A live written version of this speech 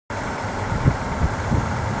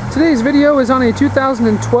Today's video is on a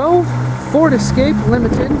 2012 Ford Escape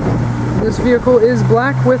Limited. This vehicle is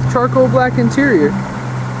black with charcoal black interior.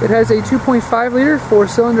 It has a 2.5 liter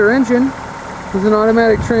 4-cylinder engine with an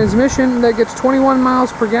automatic transmission that gets 21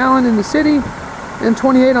 miles per gallon in the city and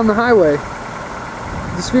 28 on the highway.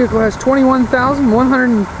 This vehicle has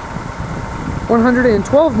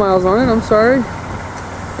 21,112 miles on it, and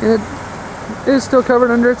it is still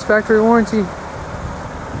covered under its factory warranty.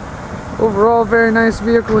 Overall, very nice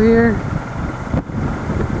vehicle here.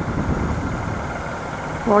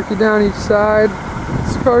 Walk you down each side.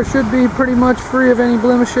 This car should be pretty much free of any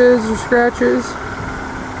blemishes or scratches.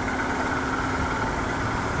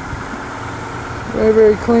 Very,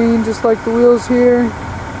 very clean, just like the wheels here.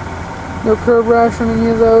 No curb rash on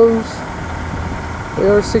any of those. They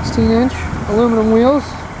are 16-inch aluminum wheels.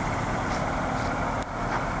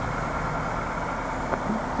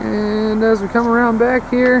 And as we come around back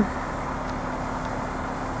here,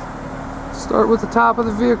 start with the top of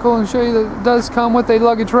the vehicle and show you that it does come with a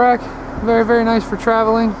luggage rack. Very, very nice for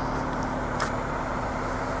traveling.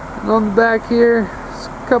 And on the back here, there's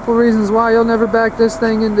a couple reasons why you'll never back this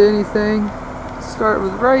thing into anything. Start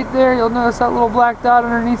with right there, you'll notice that little black dot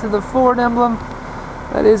underneath of the Ford emblem.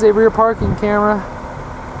 That is a rear parking camera.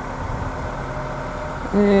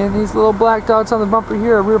 And these little black dots on the bumper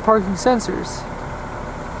here are rear parking sensors.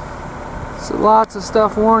 So lots of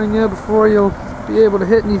stuff warning you before you'll be able to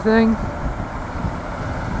hit anything.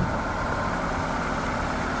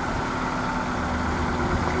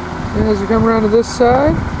 And as we come around to this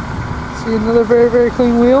side, see another very, very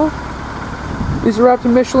clean wheel. These are wrapped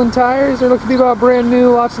in Michelin tires. They look to be about brand new.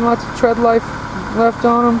 Lots and lots of tread life left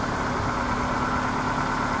on them.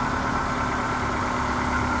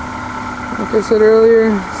 Like I said earlier,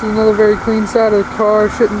 this is another very clean side of the car.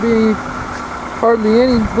 Shouldn't be hardly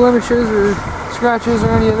any blemishes or scratches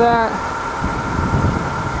or any of that.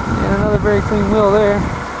 And another very clean wheel there.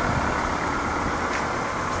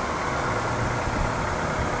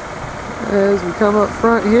 As we come up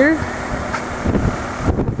front here,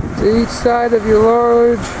 to each side of your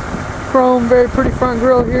large chrome, very pretty front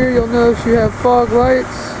grille here, you'll notice you have fog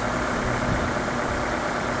lights.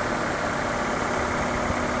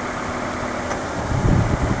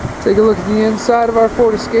 Take a look at the inside of our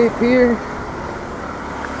Ford Escape here.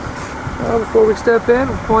 Before we step in,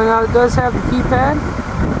 we'll point out it does have the keypad.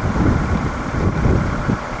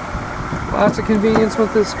 Lots of convenience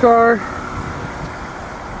with this car.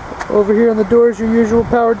 Over here on the doors, your usual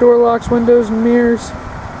power door locks, windows, and mirrors.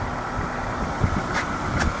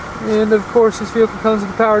 And of course, this vehicle comes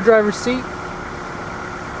with a power driver's seat.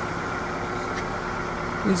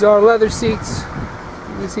 These are leather seats.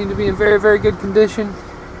 They seem to be in very, very good condition.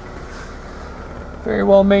 Very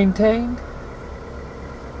well maintained.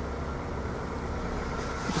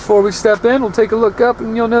 Before we step in, we'll take a look up,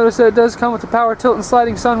 and you'll notice that it does come with a power tilt and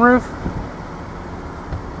sliding sunroof.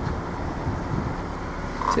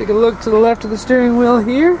 Take a look to the left of the steering wheel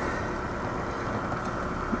here.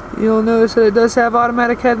 You'll notice that it does have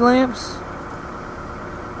automatic headlamps.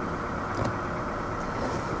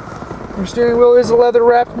 Your steering wheel is a leather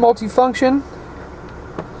wrapped multifunction.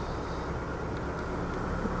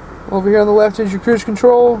 Over here on the left is your cruise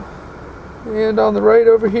control. And on the right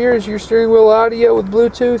over here is your steering wheel audio with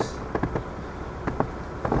Bluetooth.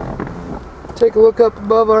 Take a look up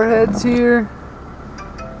above our heads here.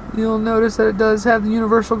 You'll notice that it does have the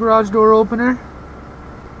universal garage door opener.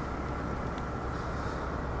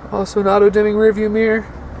 Also an auto-dimming rearview mirror.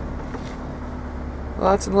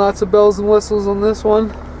 Lots and lots of bells and whistles on this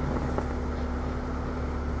one.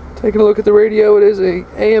 Taking a look at the radio, it is a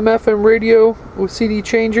AM/FM radio with CD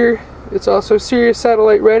changer. It's also Sirius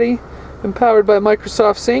satellite ready and powered by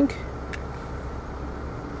Microsoft Sync.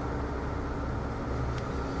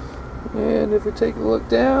 And if we take a look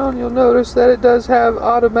down, you'll notice that it does have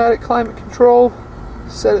automatic climate control.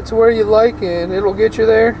 Set it to where you like and it'll get you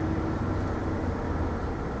there.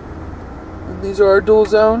 And these are our dual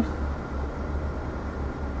zone.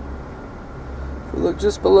 If we look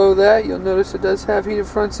just below that, you'll notice it does have heated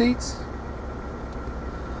front seats.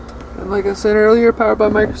 And like I said earlier, powered by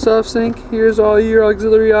Microsoft Sync. Here's all your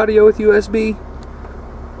auxiliary audio with USB.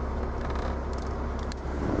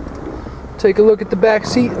 Take a look at the back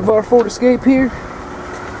seat of our Ford Escape here.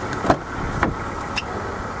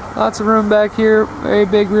 Lots of room back here, very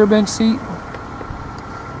big rear bench seat.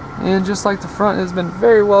 And just like the front, has been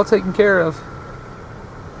very well taken care of.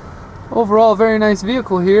 Overall, very nice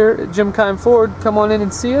vehicle here at Jim Keim Ford. Come on in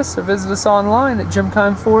and see us or visit us online at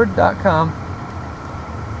jimkeimford.com.